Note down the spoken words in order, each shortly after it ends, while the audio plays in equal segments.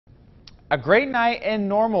A great night in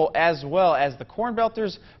Normal, as well as the Corn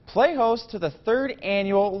Belters play host to the 3rd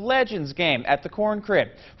annual Legends game at the Corn Crib.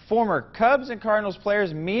 Former Cubs and Cardinals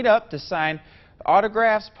players meet up to sign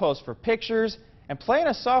autographs, pose for pictures, and play in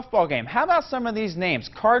a softball game. How about some of these names?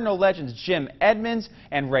 Cardinal legends Jim Edmonds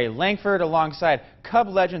and Ray Langford, alongside Cub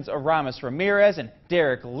legends Aramis Ramirez and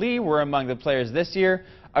Derek Lee, were among the players this year.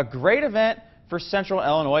 A great event for Central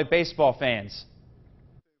Illinois baseball fans.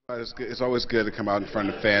 It's always good to come out in front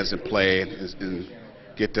of the fans and play and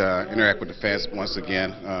get to interact with the fans once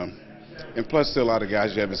again. And plus, still a lot of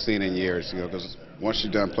guys you haven't seen in years, because once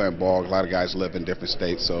you're done playing ball, a lot of guys live in different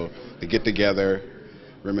states. So to get together,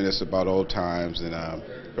 reminisce about old times, and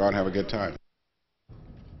go out and have a good time.